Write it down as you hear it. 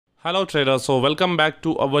Hello traders, so welcome back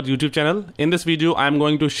to our YouTube channel. In this video I am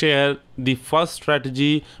going to share the first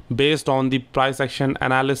strategy based on the price action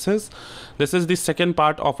analysis. This is the second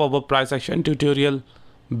part of our price action tutorial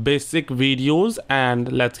basic videos,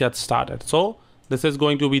 and let's get started. So this is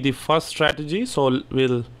going to be the first strategy, so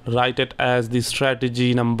we'll write it as the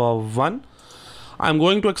strategy number 1. I'm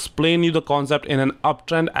going to explain you the concept in an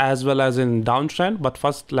uptrend as well as in downtrend, but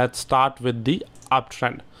first let's start with the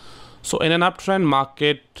uptrend. So in an uptrend,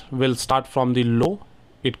 market will start from the low,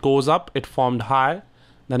 it goes up, it formed high,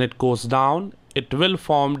 then it goes down, it will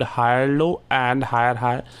form the higher low and higher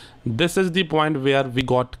high. This is the point where we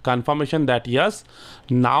got confirmation that yes,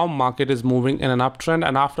 now market is moving in an uptrend,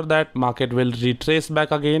 and after that market will retrace back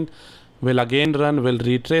again, will again run, will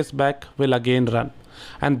retrace back, will again run.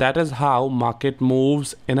 And that is how market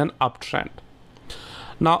moves in an uptrend.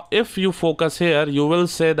 Now if you focus here, you will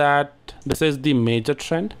say that this is the major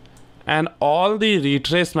trend, and all the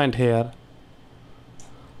retracement here,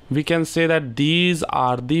 we can say that these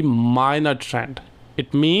are the minor trend.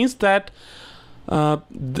 It means that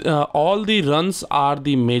all the runs are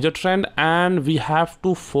the major trend, and we have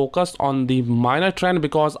to focus on the minor trend,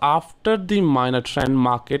 because after the minor trend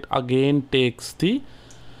market again takes the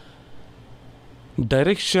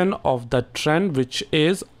direction of the trend, which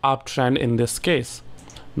is uptrend in this case.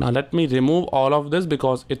 Now let me remove all of this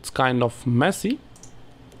because it's kind of messy.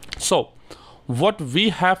 So what we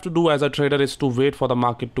have to do as a trader is to wait for the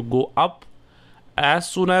market to go up. As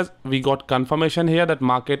soon as we got confirmation here that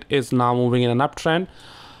market is now moving in an uptrend,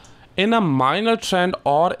 in a minor trend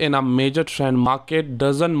or in a major trend, market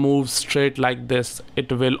doesn't move straight like this.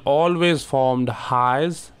 It will always form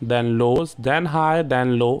highs, then lows, then high,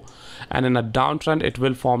 then low. And in a downtrend, it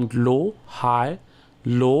will form low, high,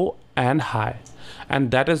 low, and high.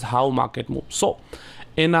 And that is how market moves. So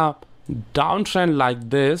in a downtrend like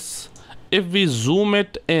this, if we zoom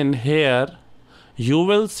it in here, you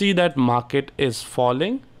will see that market is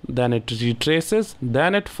falling, then it retraces,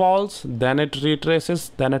 then it falls, then it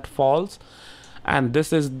retraces, then it falls. And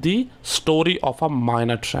this is the story of a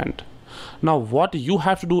minor trend. Now what you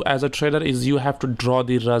have to do as a trader is you have to draw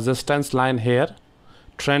the resistance line here,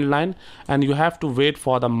 trend line, and you have to wait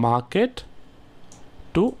for the market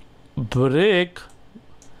to break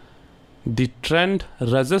the trend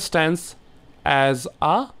resistance as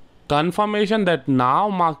a confirmation that now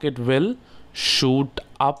market will shoot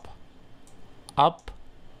up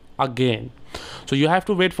again. So you have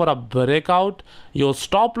to wait for a breakout. Your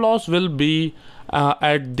stop loss will be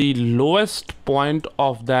at the lowest point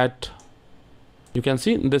of that. You can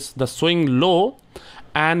see this, the swing low,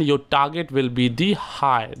 and your target will be the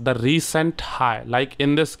high, the recent high. Like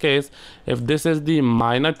in this case, if this is the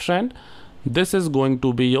minor trend, this is going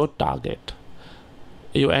to be your target.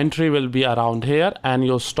 Your entry will be around here and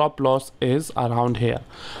your stop loss is around here.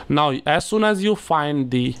 Now as soon as you find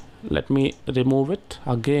the, let me remove it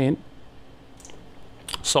again.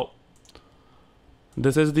 So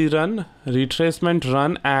this is the run, retracement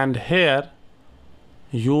run, and here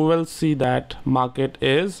you will see that market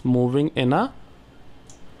is moving in a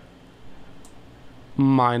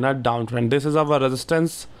minor downtrend. This is our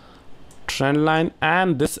resistance trend line,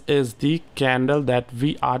 and this is the candle that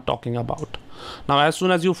we are talking about. Now as soon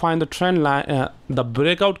as you find the trend line, the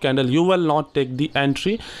breakout candle, you will not take the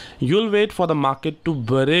entry. You'll wait for the market to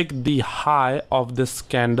break the high of this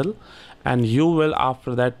candle, and you will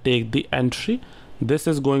after that take the entry. This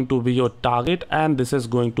is going to be your target, and this is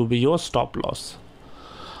going to be your stop loss.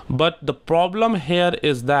 But the problem here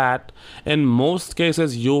is that in most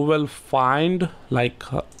cases you will find, like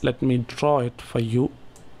let me draw it for you.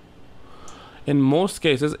 In most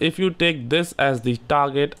cases, if you take this as the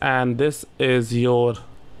target and this is your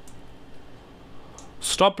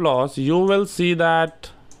stop loss, you will see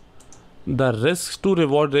that the risk to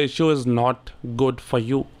reward ratio is not good for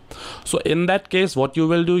you. So in that case, what you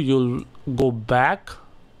will do, you'll go back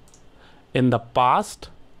in the past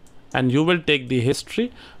and you will take the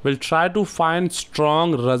history. We'll try to find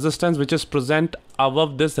strong resistance which is present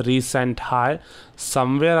above this recent high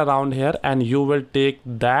somewhere around here, and you will take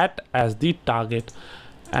that as the target,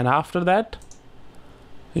 and after that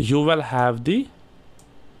you will have the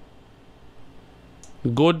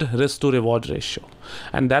good risk to reward ratio,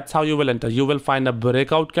 and that's how you will enter. You will find a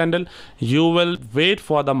breakout candle, you will wait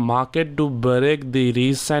for the market to break the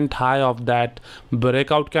recent high of that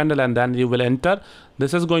breakout candle, and then you will enter.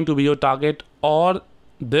 This is going to be your target, or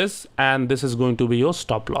this, and this is going to be your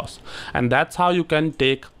stop loss, and that's how you can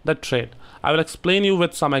take the trade. I will explain you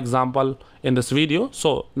with some example in this video.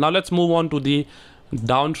 So now let's move on to the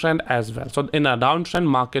downtrend as well. So in a downtrend,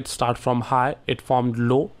 market start from high, it formed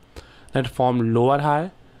low, it formed lower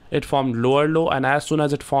high, it formed lower low, and as soon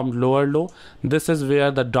as it formed lower low, this is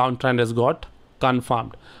where the downtrend has got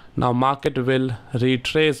confirmed. Now market will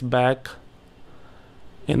retrace back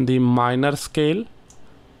in the minor scale.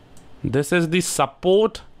 This is the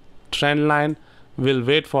support trend line. We'll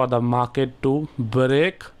wait for the market to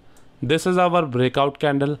break. This is our breakout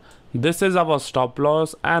candle, this is our stop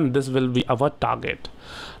loss, and this will be our target.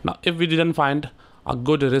 Now if we didn't find a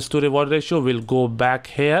good risk to reward ratio, we'll go back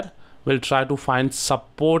here. We'll try to find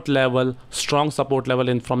support level, strong support level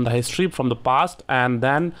in from the history, from the past, and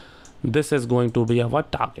then this is going to be our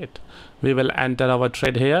target. We will enter our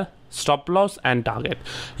trade here, stop loss and target.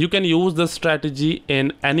 You can use this strategy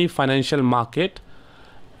in any financial market.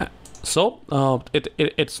 So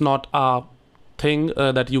it's not a thing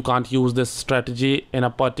that you can't use this strategy in a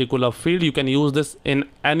particular field. You can use this in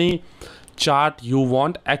any chart you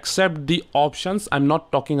want, except the options. I'm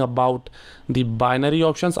not talking about the binary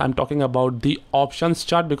options, I'm talking about the options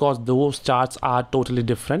chart, because those charts are totally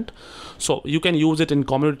different. So you can use it in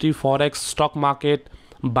commodity, forex, stock market,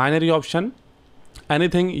 binary option,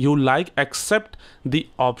 anything you like except the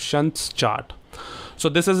options chart. So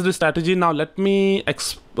this is the strategy. Now let me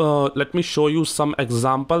show you some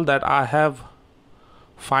example that I have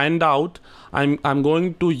find out. I'm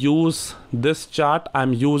going to use this chart.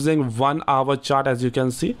 I'm using 1 hour chart, as you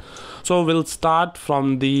can see. So we'll start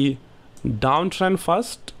from the downtrend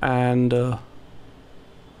first, and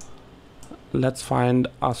let's find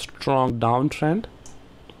a strong downtrend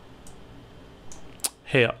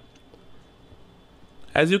here.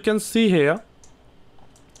 As you can see here,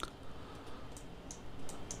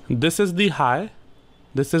 this is the high,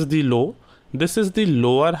 this is the low, this is the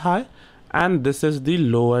lower high, and this is the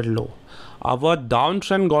lower low. Our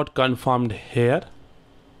downtrend got confirmed here.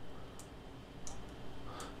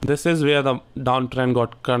 This is where the downtrend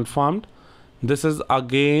got confirmed. This is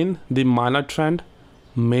again the minor trend,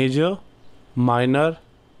 major, minor,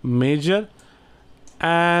 major,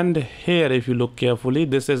 and here if you look carefully,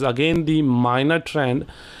 this is again the minor trend.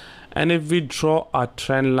 And if we draw a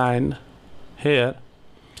trend line here,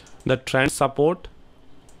 the trend support,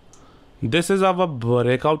 this is our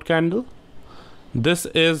breakout candle. This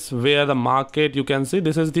is where the market, you can see,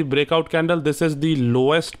 this is the breakout candle, this is the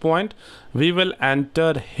lowest point. We will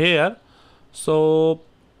enter here. So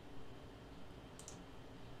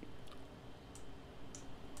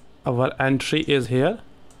our entry is here,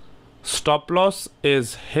 stop loss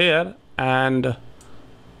is here, and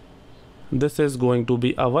this is going to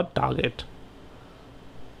be our target.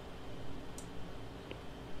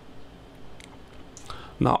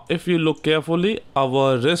 Now if you look carefully,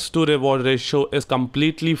 our risk to reward ratio is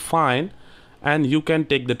completely fine and you can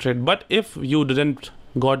take the trade. But if you didn't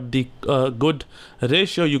got the good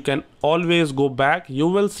ratio, you can always go back. You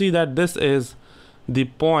will see that this is the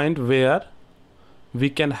point where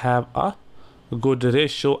we can have a good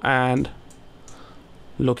ratio, and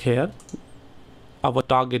look here, our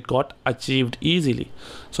target got achieved easily.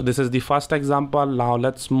 So this is the first example. Now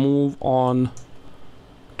let's move on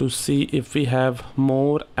to see if we have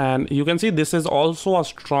more, and you can see this is also a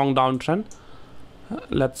strong downtrend.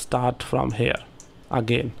 Let's start from here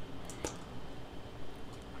again.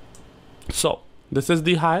 So this is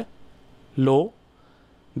the high, low,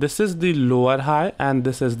 this is the lower high, and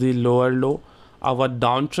this is the lower low. Our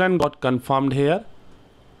downtrend got confirmed here.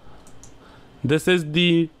 This is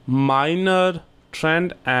the minor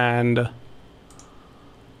trend, and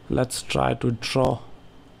let's try to draw,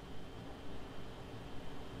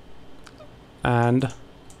 and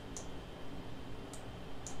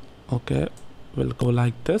okay, we'll go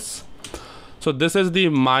like this. So this is the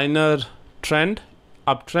minor trend,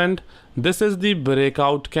 uptrend. This is the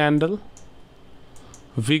breakout candle.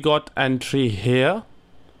 We got entry here.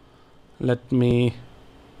 Let me,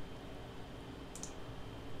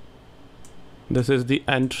 this is the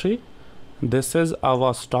entry, this is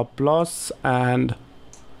our stop loss, and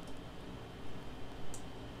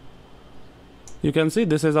you can see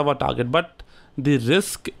this is our target, but the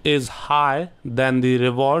risk is high than the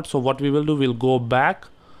reward. So what we will do, we'll go back,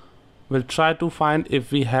 we'll try to find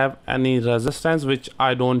if we have any resistance, which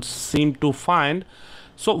I don't seem to find.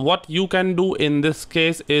 So what you can do in this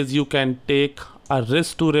case is you can take a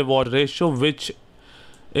risk to reward ratio which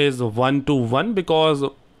is 1:1, because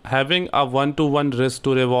having a 1:1 risk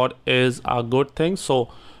to reward is a good thing. So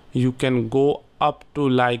you can go up to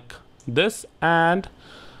like this and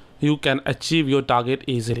you can achieve your target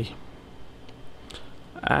easily.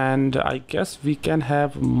 And I guess we can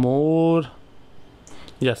have more.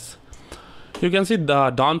 Yes, you can see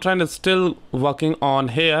the downtrend is still working on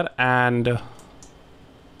here, and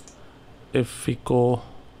if we go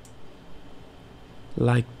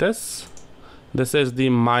like this, This is the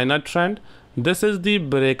minor trend. This is the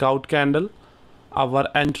breakout candle. Our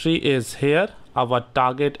entry is here. Our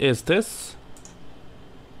target is this.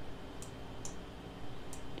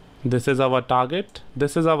 This is our target.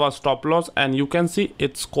 This is our stop loss, and you can see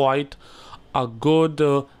it's quite a good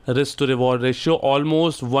risk to reward ratio,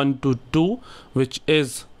 almost 1:2, which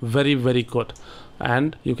is very, very good.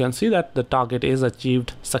 And you can see that the target is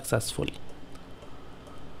achieved successfully.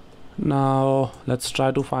 Now let's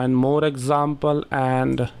try to find more example,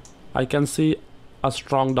 and I can see a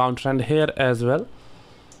strong downtrend here as well.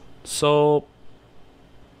 So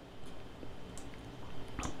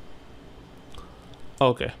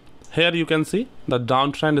okay, here you can see the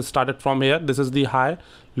downtrend is started from here. This is the high,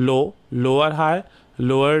 low, lower high,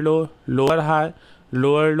 lower low, lower high,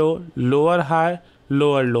 lower low, lower high,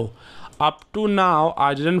 lower low. Up to now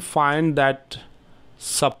I didn't find that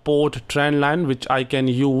support trend line which I can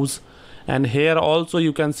use, and here also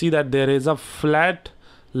you can see that there is a flat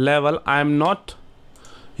level. I'm not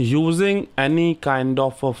using any kind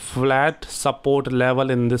of a flat support level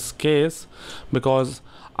in this case because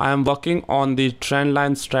I am working on the trend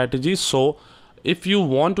line strategy. So if you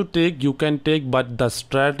want to take, you can take, but the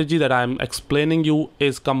strategy that I'm explaining you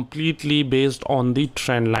is completely based on the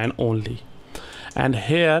trend line only. And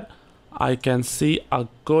here I can see a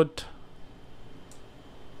good,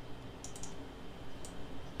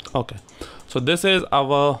 okay, so this is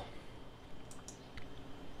our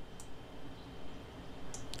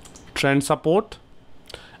trend support.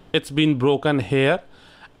 It's been broken here,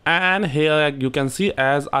 and here you can see,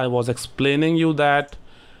 as I was explaining you, that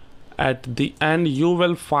at the end you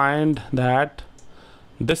will find that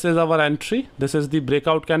this is our entry, this is the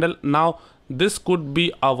breakout candle. Now this could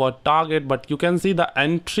be our target, but you can see the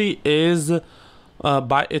entry is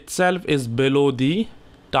by itself is below the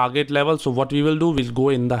target level. So what we will do, we'll go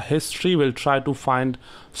in the history, we'll try to find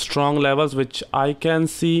strong levels which I can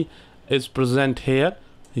see is present here.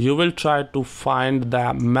 You will try to find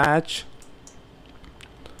the match,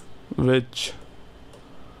 which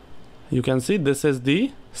you can see this is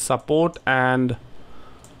the support, and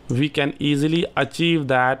we can easily achieve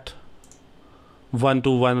that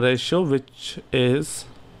 1:1 ratio, which is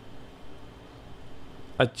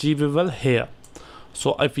achievable here.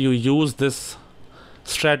 So if you use this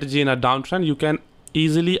strategy in a downtrend, you can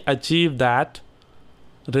easily achieve that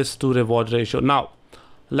risk to reward ratio. Now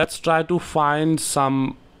let's try to find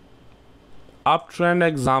some uptrend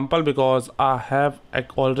example, because I have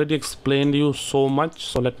already explained you so much.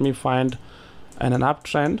 So let me find an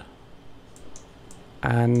uptrend,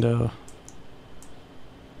 and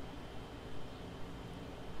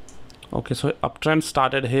okay, so uptrend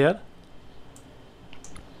started here.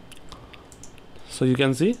 So you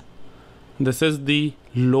can see this is the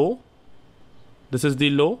low, this is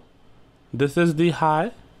the low, this is the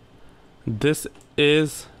high, this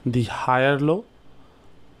is the higher low,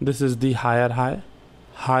 this is the higher high,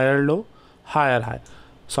 higher low, higher high.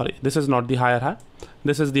 Sorry, this is not the higher high,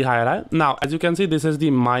 this is the higher high. Now as you can see, this is the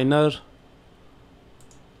minor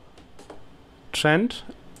trend.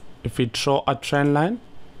 If we draw a trend line,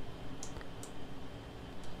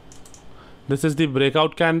 this is the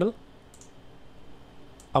breakout candle.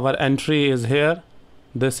 Our entry is here,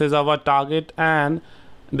 this is our target, and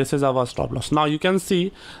this is our stop loss. Now you can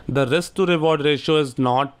see the risk to reward ratio is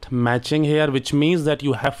not matching here, which means that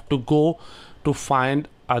you have to go to find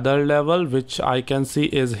other level, which I can see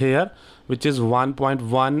is here, which is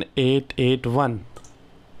 1.1881.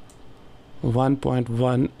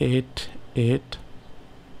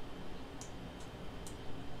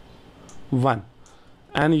 1.1881,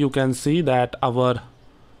 and you can see that our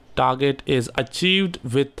target is achieved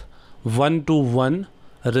with 1:1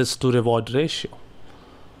 risk to reward ratio.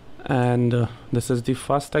 And this is the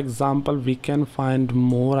first example. We can find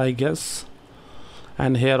more, I guess.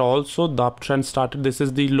 And here also the uptrend started. This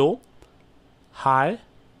is the low, high,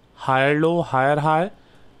 higher low, higher high,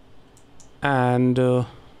 and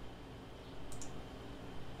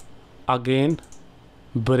again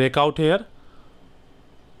breakout here.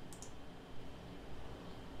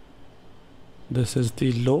 This is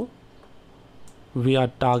the low, we are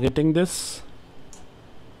targeting this.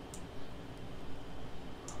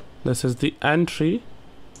 This is the entry.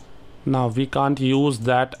 Now we can't use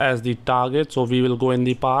that as the target, so we will go in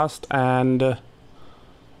the past, and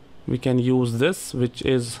we can use this, which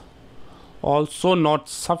is also not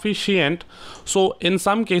sufficient. So in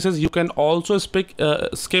some cases you can also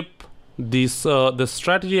skip this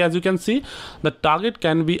strategy. As you can see, the target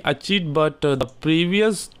can be achieved, but the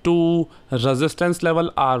previous two resistance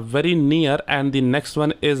level are very near, and the next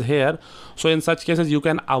one is here. So in such cases you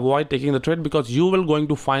can avoid taking the trade, because you will going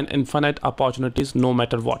to find infinite opportunities no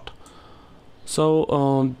matter what.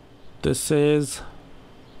 So this is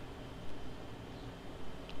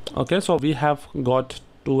okay. So we have got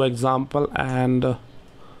 2 example, and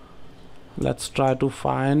let's try to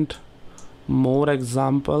find more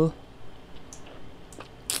example.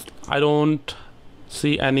 I don't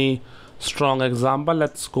see any strong example.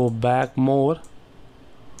 Let's go back more.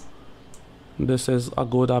 This is a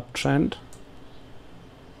good uptrend.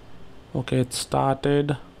 Okay, it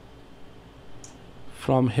started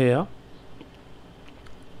from here.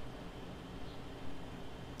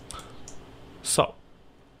 So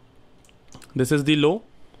this is the low,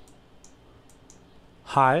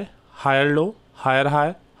 high, higher low, higher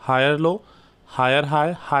high, higher low, higher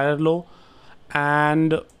high, higher low,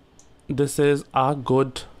 and this is a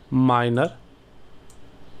good minor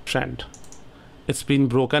trend. It's been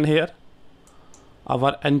broken here.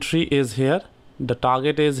 Our entry is here, the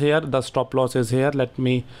target is here, the stop loss is here. Let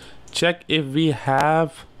me check if we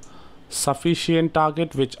have sufficient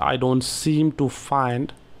target, which I don't seem to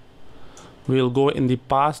find. We'll go in the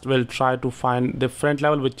past, we'll try to find different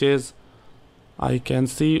level, which is, I can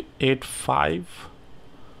see 8.5.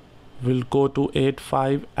 We'll go to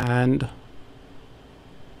 8.5, and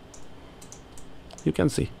you can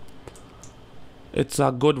see it's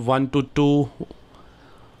a good 1 to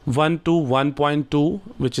 1.2,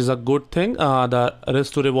 which is a good thing. The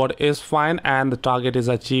risk to reward is fine, and the target is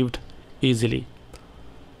achieved easily.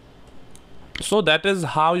 So that is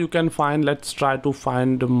how you can find. Let's try to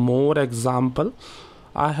find more example.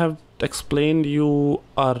 I have explained you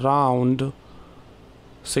around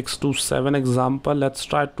 6 to 7 example. Let's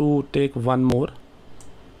try to take one more.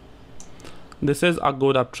 This is a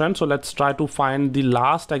good uptrend, so let's try to find the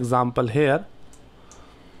last example here.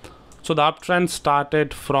 So the uptrend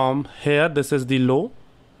started from here. This is the low,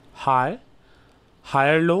 high,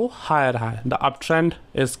 higher low, higher high. The uptrend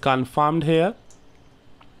is confirmed here,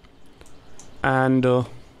 and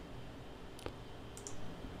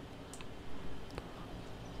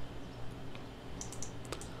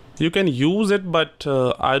you can use it, but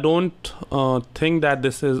I don't think that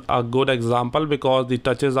this is a good example because the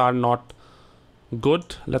touches are not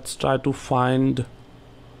good. Let's try to find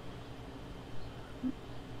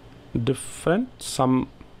different some.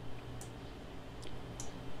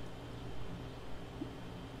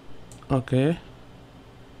 Okay,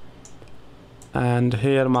 and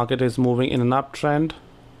here market is moving in an uptrend.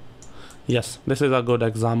 Yes, this is a good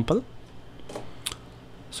example.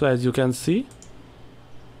 So as you can see,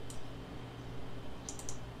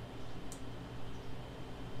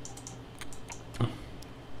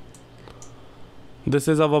 this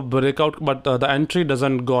is our breakout, but the entry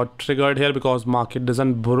doesn't got triggered here because market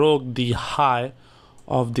doesn't broke the high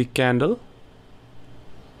of the candle.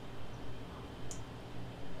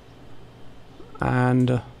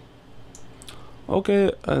 And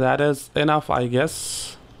okay, that is enough, I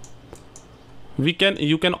guess. You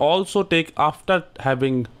can also take, after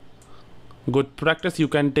having good practice, you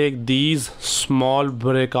can take these small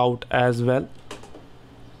breakout as well.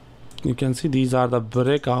 You can see these are the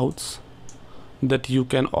breakouts that you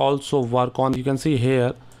can also work on. You can see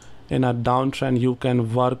here in a downtrend you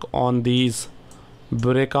can work on these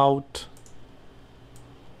breakout,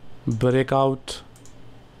 breakout,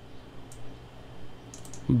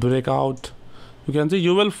 breakout. You can see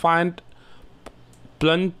you will find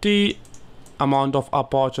plenty amount of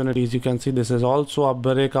opportunities. You can see this is also a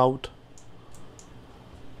breakout,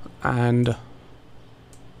 and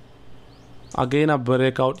again a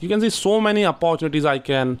breakout. You can see so many opportunities. I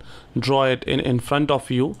can draw it in front of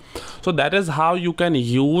you. So that is how you can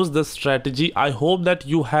use this strategy. I hope that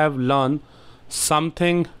you have learned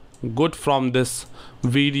something good from this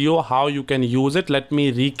video, how you can use it. Let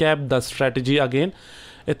me recap the strategy again.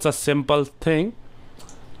 It's a simple thing.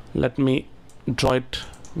 Let me draw it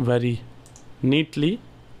very neatly.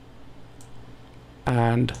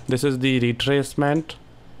 And this is the retracement,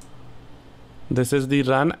 this is the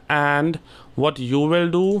run, and what you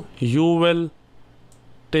will do, you will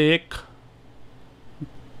take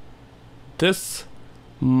this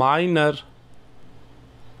minor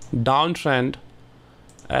downtrend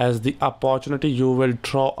as the opportunity. You will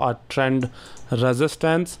draw a trend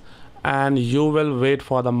resistance, and you will wait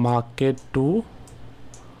for the market to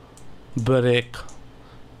break.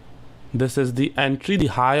 This is the entry, the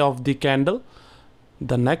high of the candle,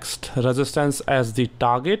 the next resistance as the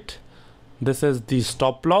target. This is the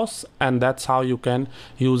stop loss, and that's how you can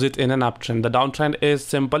use it in an uptrend. The downtrend is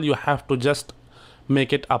simple. You have to just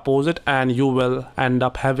make it opposite, and you will end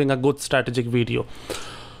up having a good strategic video.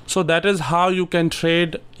 So that is how you can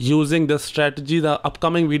trade using this strategy. The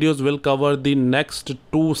upcoming videos will cover the next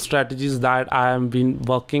 2 strategies that I have been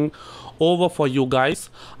working over for you guys.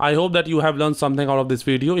 I hope that you have learned something out of this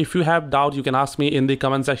video. If you have doubt, you can ask me in the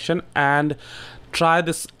comment section and try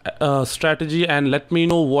this strategy and let me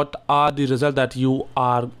know what are the results that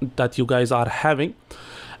you guys are having.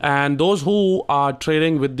 And those who are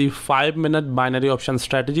trading with the 5-minute binary option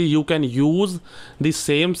strategy, you can use the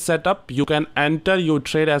same setup. You can enter your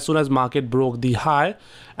trade as soon as market broke the high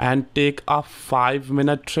and take a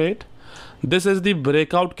 5-minute trade. This is the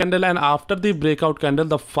breakout candle, and after the breakout candle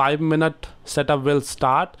the 5-minute setup will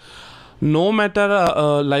start. No matter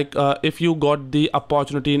if you got the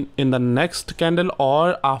opportunity in the next candle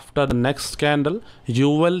or after the next candle, you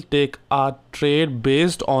will take a trade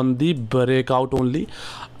based on the breakout only.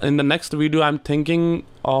 In the next video, I'm thinking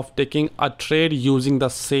of taking a trade using the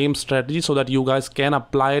same strategy so that you guys can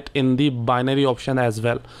apply it in the binary option as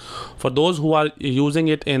well. For those who are using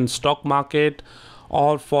it in stock market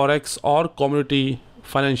or forex or commodity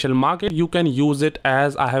financial market, you can use it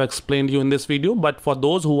as I have explained you in this video. But for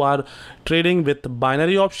those who are trading with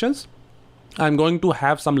binary options, I'm going to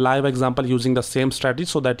have some live example using the same strategy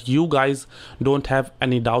so that you guys don't have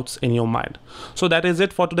any doubts in your mind. So that is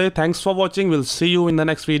it for today. Thanks for watching. We'll see you in the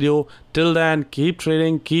next video. Till then, keep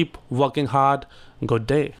trading, keep working hard. Good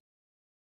day.